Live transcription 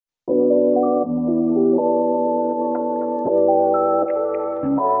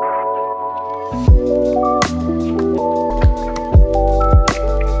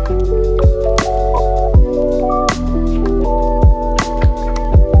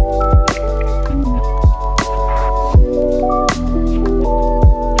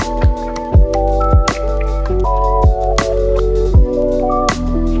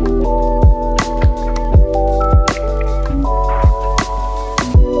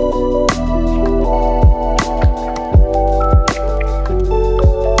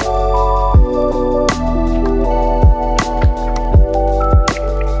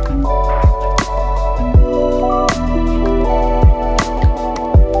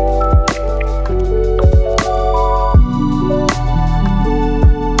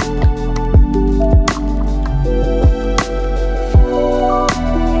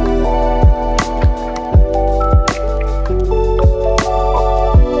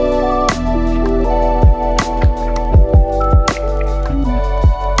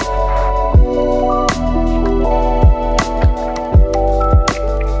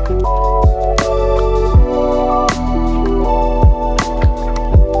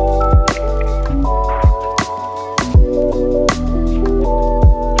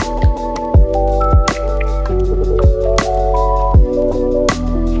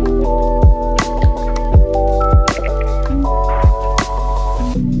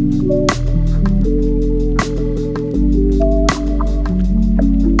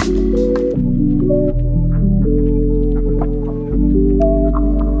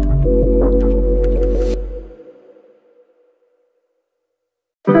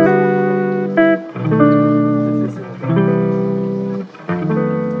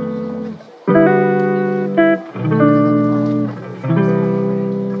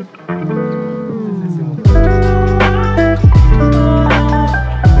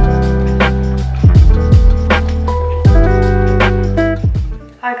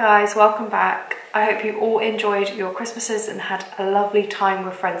guys, welcome back. I hope you all enjoyed your Christmases and had a lovely time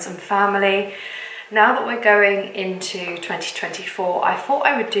with friends and family. Now that we're going into 2024, I thought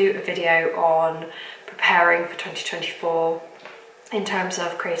I would do a video on preparing for 2024 in terms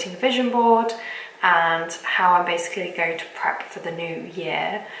of creating a vision board and how I'm basically going to prep for the new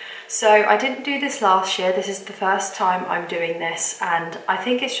year. So I didn't do this last year. This is the first time I'm doing this, and I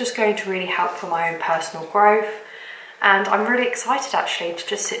think it's just going to really help for my own personal growth. And I'm really excited actually to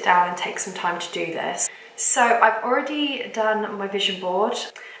just sit down and take some time to do this. So I've already done my vision board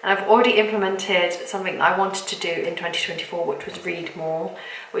and I've already implemented something that I wanted to do in 2024, which was read more,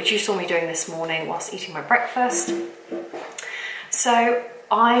 which you saw me doing this morning whilst eating my breakfast. So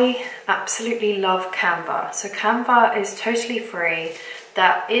I absolutely love Canva. So Canva is totally free.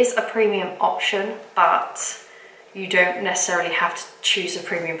 There is a premium option, but you don't necessarily have to choose the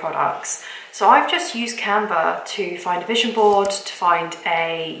premium products. So I've just used Canva to find a vision board, to find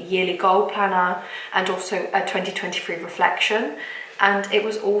a yearly goal planner, and also a 2023 reflection. And it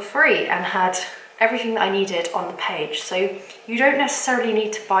was all free and had everything that I needed on the page. So you don't necessarily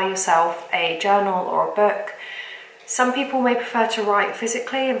need to buy yourself a journal or a book. Some people may prefer to write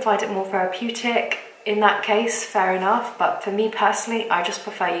physically and find it more therapeutic. In that case, fair enough. But for me personally, I just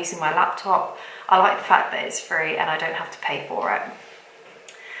prefer using my laptop. I like the fact that it's free and I don't have to pay for it.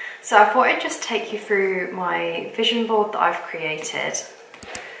 So I thought I'd just take you through my vision board that I've created.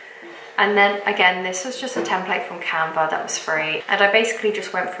 And then again, this was just a template from Canva that was free. And I basically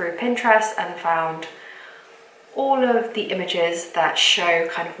just went through Pinterest and found all of the images that show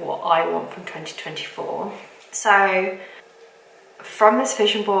kind of what I want from 2024. So from this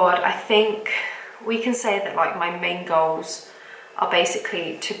vision board, I think we can say that like my main goals are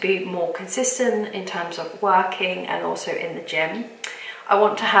basically to be more consistent in terms of working and also in the gym. I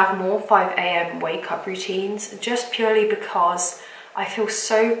want to have more 5 AM wake up routines, just purely because I feel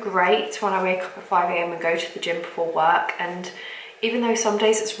so great when I wake up at 5 AM and go to the gym before work. And even though some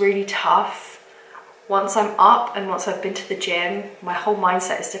days it's really tough, once I'm up and once I've been to the gym, my whole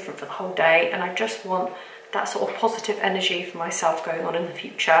mindset is different for the whole day. And I just want that sort of positive energy for myself going on in the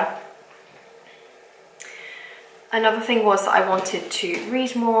future. Another thing was that I wanted to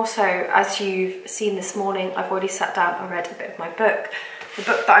read more. So as you've seen this morning, I've already sat down and read a bit of my book. The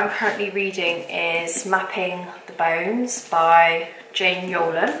book that I'm currently reading is Mapping the Bones by Jane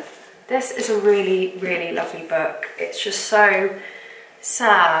Yolen. This is a really, really lovely book. It's just so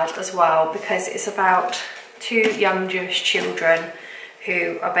sad as well because it's about two young Jewish children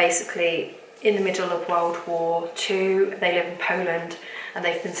who are basically in the middle of World War II. They live in Poland and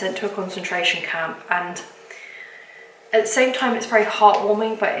they've been sent to a concentration camp, and at the same time it's very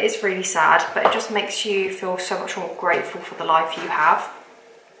heartwarming, but it is really sad, but it just makes you feel so much more grateful for the life you have.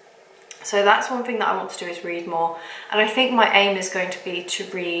 So that's one thing that I want to do, is read more. And I think my aim is going to be to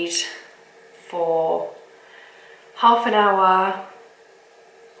read for half an hour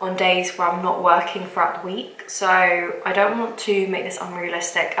on days where I'm not working throughout the week. So I don't want to make this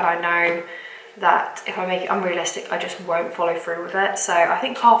unrealistic, and I know that if I make it unrealistic, I just won't follow through with it. So I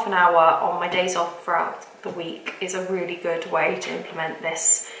think half an hour on my days off throughout the week is a really good way to implement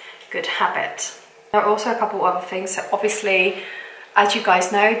this good habit. There are also a couple other things. So obviously, as you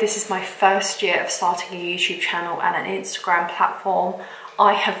guys know, this is my first year of starting a YouTube channel and an Instagram platform.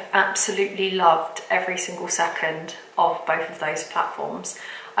 I have absolutely loved every single second of both of those platforms.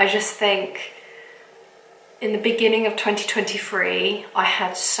 I just think in the beginning of 2023, I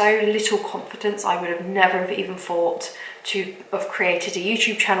had so little confidence. I would have never have even thought to have created a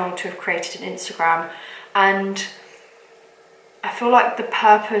YouTube channel, to have created an Instagram. And I feel like the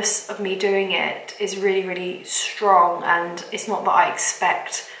purpose of me doing it is really, really strong. And it's not that I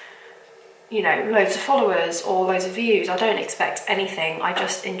expect, you know, loads of followers or loads of views. I don't expect anything. I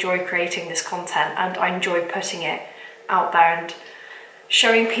just enjoy creating this content and I enjoy putting it out there and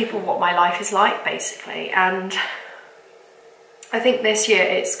showing people what my life is like, basically. And I think this year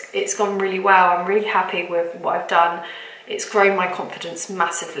it's gone really well. I'm really happy with what I've done. It's grown my confidence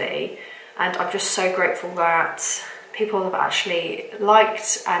massively, and I'm just so grateful that people have actually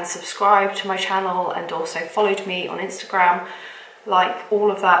liked and subscribed to my channel and also followed me on Instagram. Like, all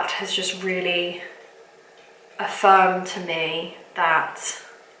of that has just really affirmed to me that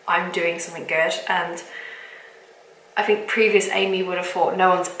I'm doing something good. And I think previous Amy would have thought no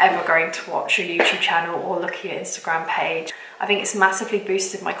one's ever going to watch your YouTube channel or look at your Instagram page. I think it's massively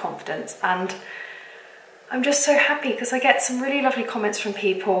boosted my confidence, and I'm just so happy because I get some really lovely comments from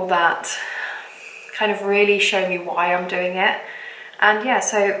people that kind of really show me why I'm doing it. And yeah,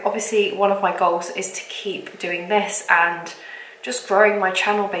 so obviously one of my goals is to keep doing this and just growing my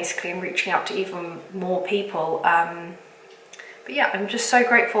channel basically and reaching out to even more people. But yeah, I'm just so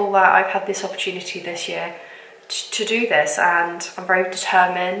grateful that I've had this opportunity this year to do this, and I'm very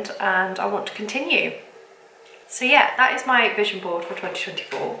determined and I want to continue. So yeah, that is my vision board for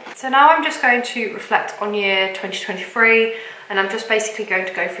 2024. So now I'm just going to reflect on year 2023, and I'm just basically going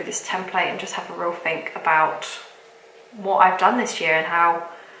to go through this template and just have a real think about what I've done this year and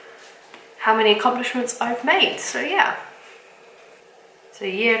how many accomplishments I've made. So yeah. So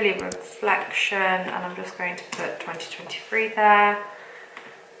yearly reflection, and I'm just going to put 2023 there.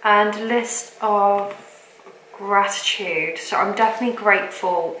 And a list of gratitude. So I'm definitely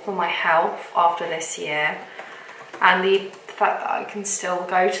grateful for my health after this year, and the fact that I can still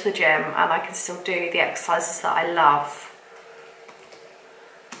go to the gym and I can still do the exercises that I love.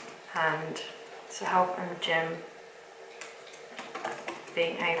 And so health and the gym,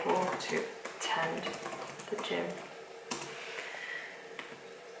 being able to attend the gym.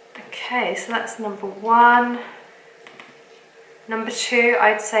 Okay, so that's number one. Number two,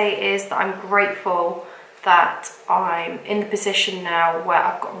 I'd say, is that I'm grateful that I'm in the position now where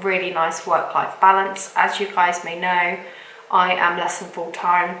I've got really nice work-life balance. As you guys may know, I am less than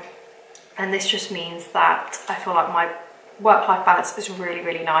full-time, and this just means that I feel like my work-life balance is really,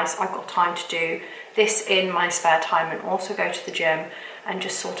 really nice. I've got time to do this in my spare time and also go to the gym and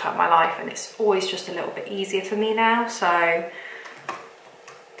just sort out my life, and it's always just a little bit easier for me now. So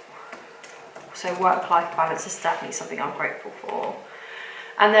work-life balance is definitely something I'm grateful for.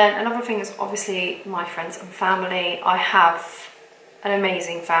 And then another thing is obviously my friends and family. I have an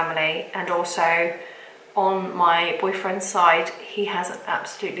amazing family, and also on my boyfriend's side, he has an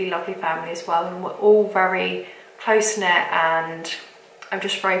absolutely lovely family as well, and we're all very close-knit, and I'm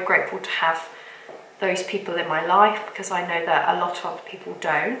just very grateful to have those people in my life, because I know that a lot of other people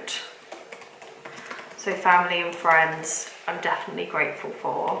don't. So family and friends, I'm definitely grateful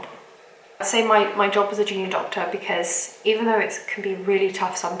for. I'd say my job as a junior doctor, because even though it can be really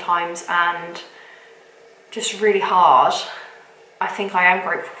tough sometimes and just really hard, I think I am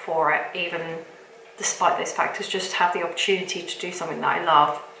grateful for it, even despite those factors, just to have the opportunity to do something that I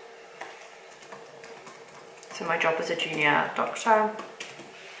love. So my job as a junior doctor.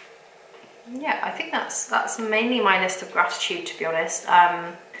 Yeah, I think that's mainly my list of gratitude, to be honest.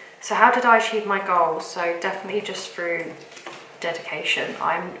 So how did I achieve my goals? So definitely just through dedication.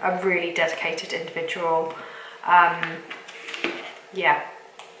 I'm a really dedicated individual. Yeah.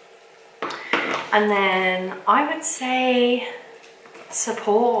 And then I would say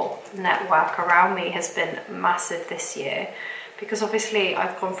support network around me has been massive this year, because obviously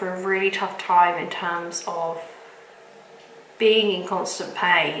I've gone through a really tough time in terms of being in constant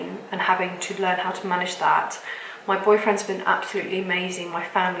pain and having to learn how to manage that. My boyfriend's been absolutely amazing, my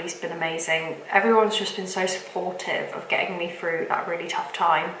family's been amazing, everyone's just been so supportive of getting me through that really tough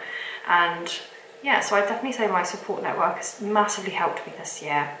time. And yeah, so I'd definitely say my support network has massively helped me this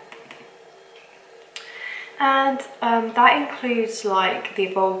year. And that includes like the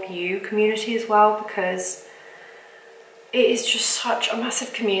Evolve You community as well, because it is just such a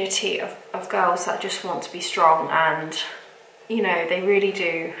massive community of girls that just want to be strong, and you know, they really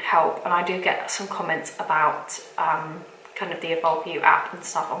do help. And I do get some comments about kind of the Evolve You app and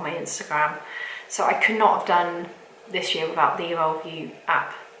stuff on my Instagram. So I could not have done this year without the Evolve You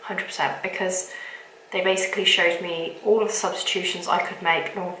app, 100%, because they basically showed me all of the substitutions I could make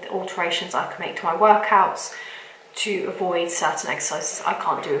and all of the alterations I could make to my workouts to avoid certain exercises I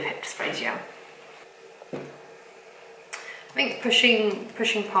can't do with hip dysplasia. I think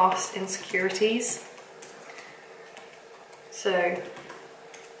pushing past insecurities. So,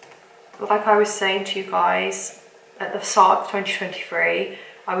 like I was saying to you guys, at the start of 2023,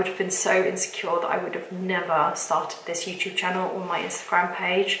 I would have been so insecure that I would have never started this YouTube channel or my Instagram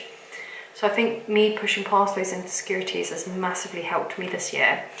page. So I think me pushing past those insecurities has massively helped me this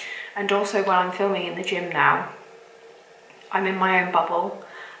year. And also when I'm filming in the gym now, I'm in my own bubble.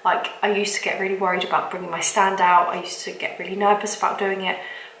 Like, I used to get really worried about bringing my stand out. I used to get really nervous about doing it.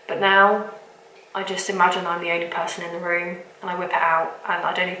 But now I just imagine I'm the only person in the room and I whip it out, and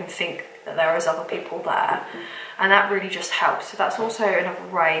I don't even think that there is other people there. And that really just helps. So that's also another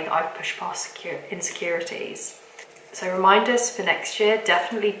way that I've pushed past insecurities. So reminders for next year,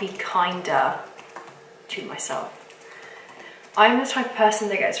 definitely be kinder to myself. I'm the type of person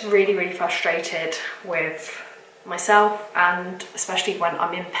that gets really, really frustrated with myself, and especially when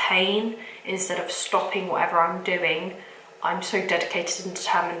I'm in pain, instead of stopping whatever I'm doing, I'm so dedicated and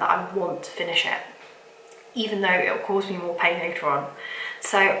determined that I want to finish it, even though it'll cause me more pain later on.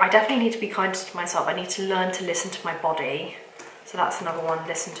 So I definitely need to be kinder to myself. I need to learn to listen to my body. So that's another one,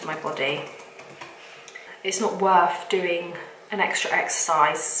 listen to my body. It's not worth doing an extra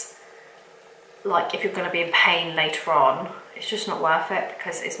exercise like if you're going to be in pain later on, it's just not worth it,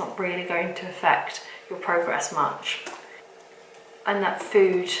 because it's not really going to affect your progress much. And that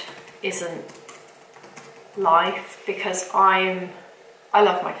food isn't life, because I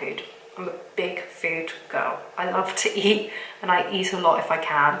love my food. I'm a big food girl. I love to eat, and I eat a lot if I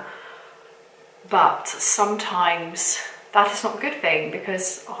can. But sometimes that is not a good thing,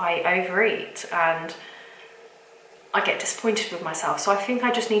 because I overeat and I get disappointed with myself. So I think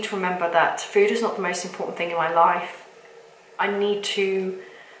I just need to remember that food is not the most important thing in my life. I need to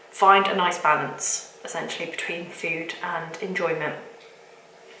find a nice balance, essentially, between food and enjoyment.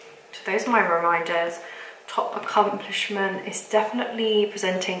 So those are my reminders. Top accomplishment is definitely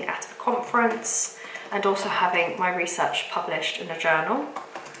presenting at a conference and also having my research published in a journal.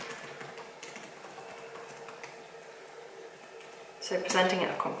 So presenting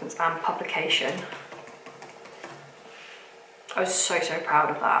at a conference and publication. I was so proud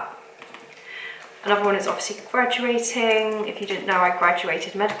of that. Another one is obviously graduating. If you didn't know, I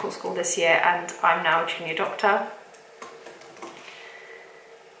graduated medical school this year and I'm now a junior doctor.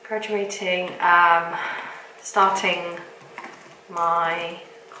 Graduating, starting my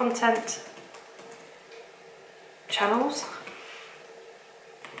content channels,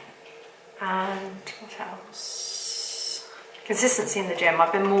 and what else? Consistency in the gym.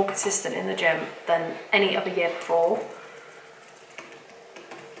 I've been more consistent in the gym than any other year before.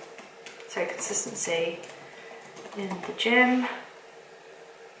 So consistency in the gym.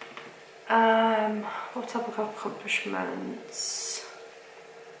 What other accomplishments?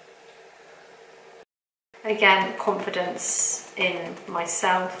 Again, confidence in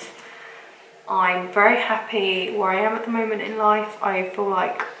myself. I'm very happy where I am at the moment in life. I feel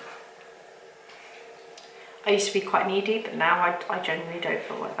like I used to be quite needy, but now I genuinely don't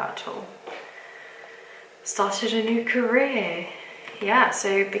feel like that at all. Started a new career. Yeah,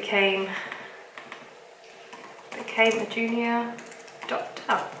 so became a junior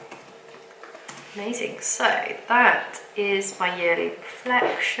doctor. Amazing. So that is my yearly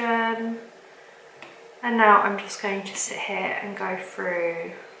reflection. And now I'm just going to sit here and go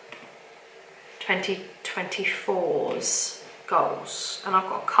through 2024's goals. And I've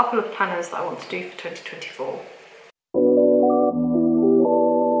got a couple of planners that I want to do for 2024.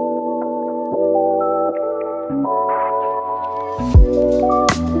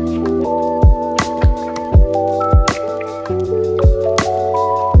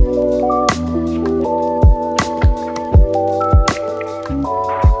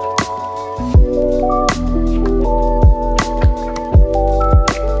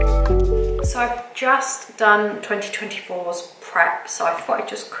 Just done 2024's prep, so I thought I'd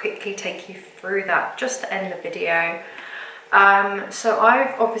just quickly take you through that just to end the video. So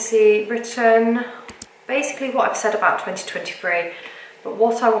I've obviously written basically what I've said about 2023, but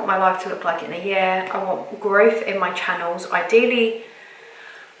what I want my life to look like in a year. I want growth in my channels. Ideally,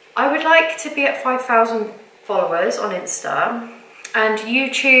 I would like to be at 5,000 followers on Insta, and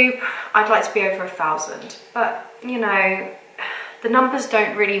YouTube, I'd like to be over 1,000, but you know, the numbers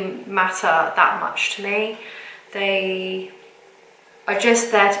don't really matter that much to me. They are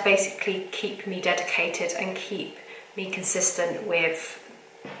just there to basically keep me dedicated and keep me consistent with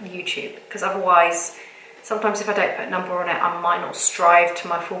YouTube, because otherwise, sometimes if I don't put a number on it, I might not strive to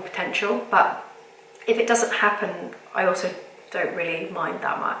my full potential. But if it doesn't happen, I also don't really mind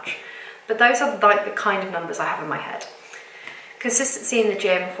that much. But those are like the kind of numbers I have in my head. Consistency in the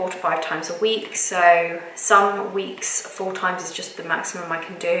gym 4 to 5 times a week. So some weeks 4 times is just the maximum I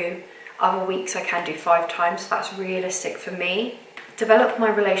can do. Other weeks I can do 5 times, so that's realistic for me. Develop my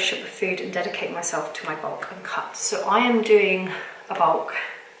relationship with food and dedicate myself to my bulk and cuts. So I am doing a bulk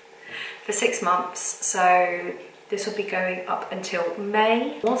for 6 months, so this will be going up until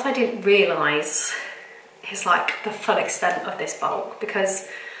May. What I didn't realise is like the full extent of this bulk, because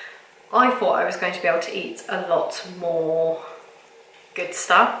I thought I was going to be able to eat a lot more good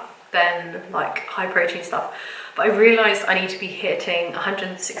stuff than like high protein stuff, but I realized I need to be hitting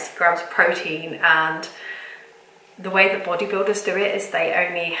 160 grams of protein, and the way that bodybuilders do it is they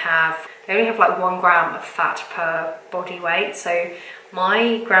only have like 1 gram of fat per body weight. So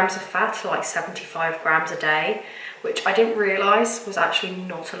my grams of fat are like 75 grams a day, which I didn't realize was actually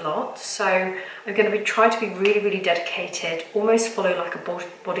not a lot. So I'm going to try to be really dedicated, almost follow like a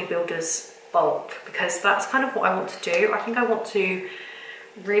bodybuilder's bulk, because that's kind of what I want to do. I think I want to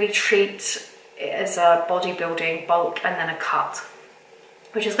really treat it as a bodybuilding bulk and then a cut,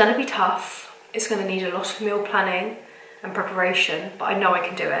 which is going to be tough. It's going to need a lot of meal planning and preparation, but I know I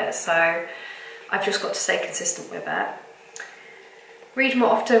can do it, so I've just got to stay consistent with it. read more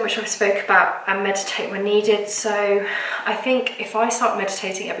often, which I've spoke about, and meditate when needed. So I think if I start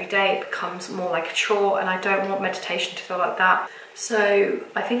meditating every day, it becomes more like a chore, and I don't want meditation to feel like that. So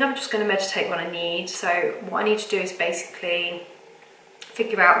I think I'm just going to meditate when I need. So what I need to do is basically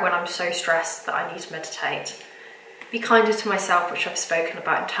figure out when I'm so stressed that I need to meditate. Be kinder to myself, which I've spoken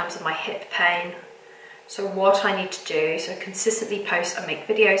about in terms of my hip pain. So what I need to do, so consistently post and make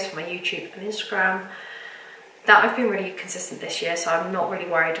videos for my YouTube and Instagram. That I've been really consistent this year, so I'm not really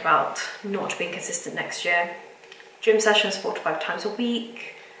worried about not being consistent next year. Gym sessions 4 to 5 times a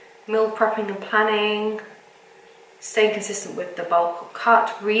week, meal prepping and planning, staying consistent with the bulk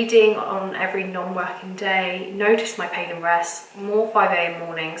cut, reading on every non-working day, notice my pain and rest, more 5 AM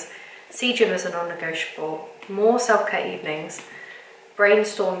mornings, see gym as a non-negotiable, more self-care evenings,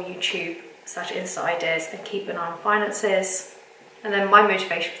 brainstorm YouTube / Insta ideas, and keep an eye on finances. And then my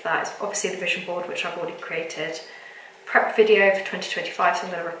motivation for that is obviously the vision board, which I've already created. Prep video for 2025, so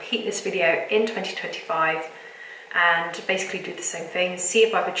I'm going to repeat this video in 2025 and basically do the same thing, see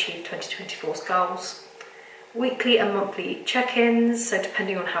if I've achieved 2024's goals. Weekly and monthly check-ins, so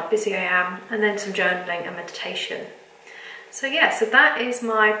depending on how busy I am, and then some journaling and meditation. So yeah, so that is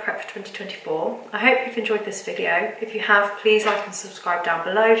my prep for 2024. I hope you've enjoyed this video. If you have, please like and subscribe down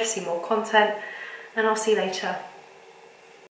below to see more content, and I'll see you later.